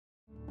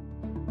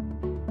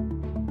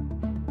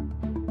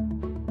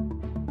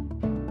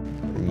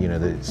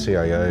the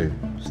CIO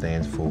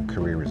stands for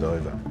career is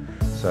over.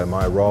 So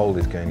my role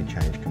is going to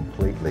change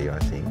completely, I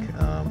think.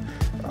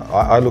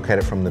 I look at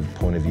it from the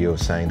point of view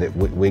of saying that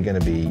we're going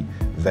to be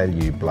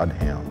value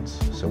bloodhounds.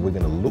 So we're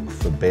going to look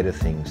for better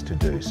things to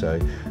do. So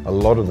a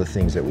lot of the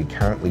things that we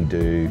currently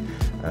do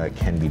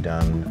can be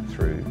done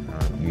through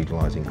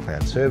utilising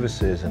cloud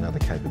services and other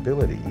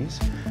capabilities.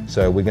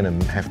 So we're going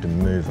to have to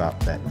move up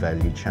that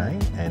value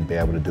chain and be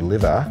able to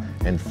deliver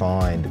and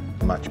find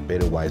much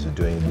better ways of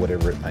doing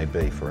whatever it may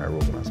be for our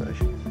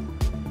organisation.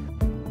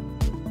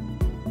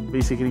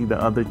 Basically, the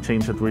other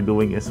change that we're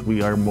doing is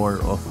we are more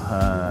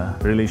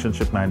of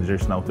relationship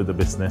managers now to the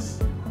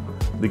business,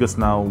 because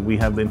now we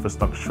have the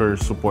infrastructure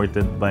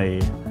supported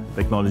by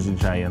technology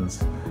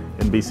giants,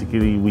 and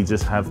basically we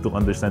just have to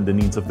understand the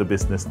needs of the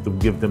business to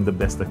give them the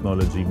best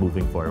technology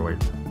moving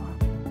forward.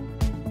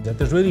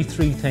 There's really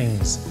three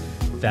things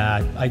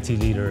that IT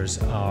leaders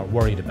are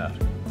worried about.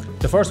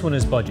 The first one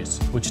is budgets,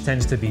 which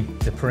tends to be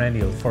the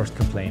perennial first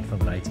complaint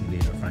from an IT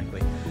leader,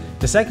 frankly.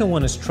 The second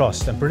one is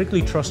trust, and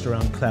particularly trust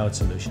around cloud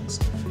solutions.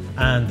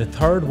 And the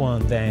third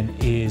one then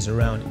is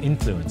around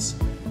influence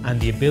and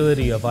the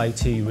ability of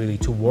IT really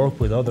to work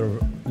with other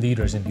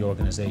leaders in the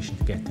organization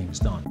to get things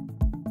done.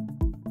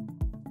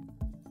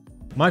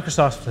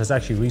 Microsoft has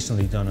actually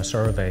recently done a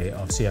survey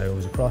of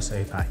CIOs across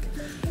APAC.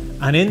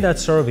 And in that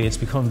survey, it's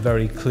become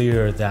very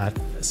clear that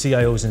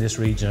CIOs in this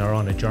region are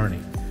on a journey.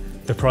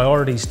 The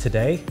priorities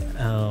today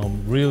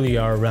really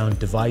are around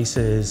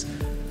devices,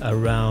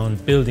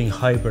 around building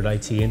hybrid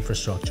IT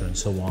infrastructure and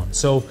so on.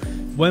 So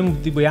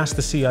when we ask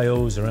the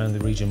CIOs around the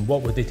region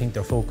what would they think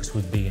their focus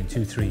would be in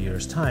 2-3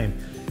 years' time,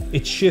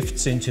 it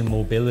shifts into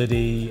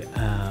mobility,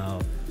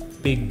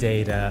 big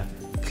data,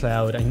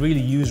 cloud, and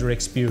really user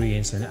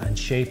experience and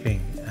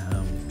shaping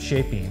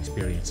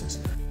experiences.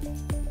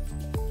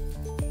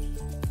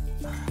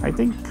 I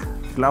think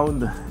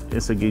cloud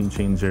is a game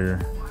changer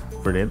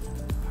for it,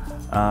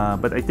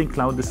 but I think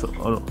cloud is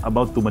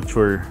about to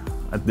mature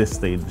at this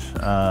stage.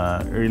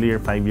 Earlier,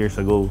 5 years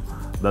ago,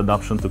 the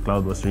adoption to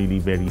cloud was really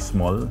very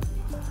small,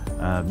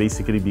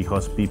 basically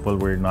because people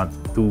were not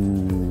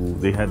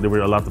there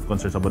were a lot of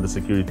concerns about the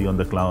security on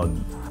the cloud.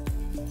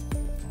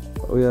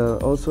 We are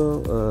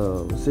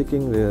also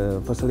seeking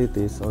the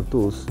facilities or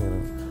tools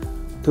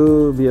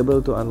to be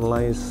able to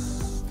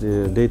analyze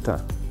the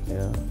data.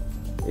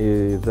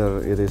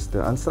 Either it is the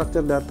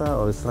unstructured data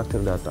or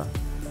structured data.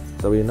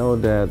 So we know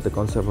that the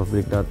concept of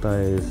big data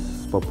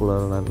is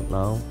popular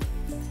now.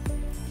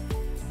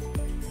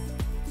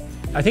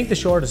 I think the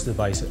shortest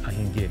advice I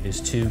can give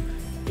is to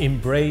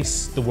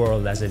embrace the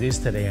world as it is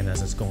today and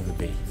as it's going to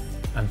be.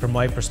 And from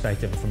my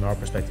perspective, and from our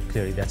perspective,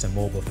 clearly that's a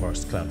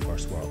mobile-first,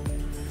 cloud-first world.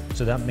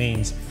 So that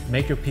means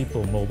make your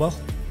people mobile,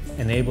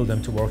 enable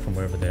them to work from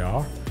wherever they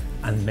are,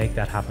 and make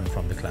that happen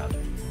from the cloud.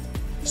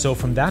 So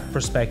from that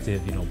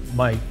perspective,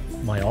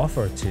 my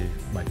offer to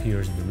my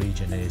peers in the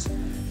region is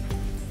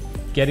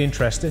get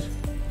interested.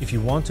 If you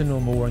want to know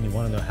more and you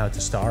want to know how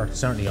to start,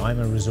 certainly I'm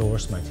a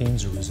resource, my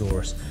team's a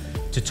resource,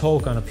 to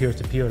talk on a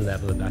peer-to-peer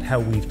level about how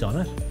we've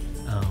done it.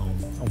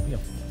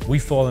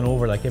 We've fallen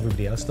over like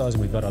everybody else does,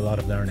 we've got a lot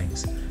of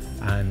learnings.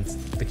 And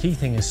the key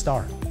thing is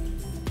start.